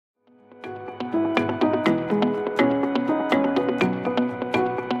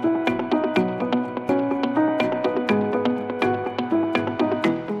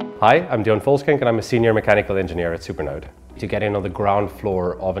Hi, I'm Deon Volschenk and I'm a senior mechanical engineer at SuperNode. To get in on the ground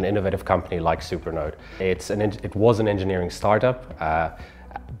floor of an innovative company like SuperNode, it was an engineering startup,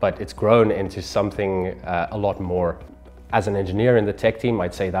 but it's grown into something a lot more. As an engineer in the tech team,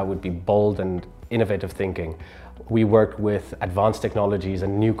 I'd say that would be bold and innovative thinking. We work with advanced technologies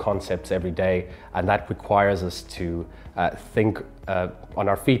and new concepts every day, and that requires us to think on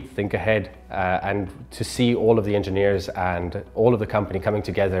our feet, think ahead, and to see all of the engineers and all of the company coming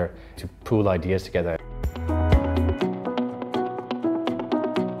together to pool ideas together.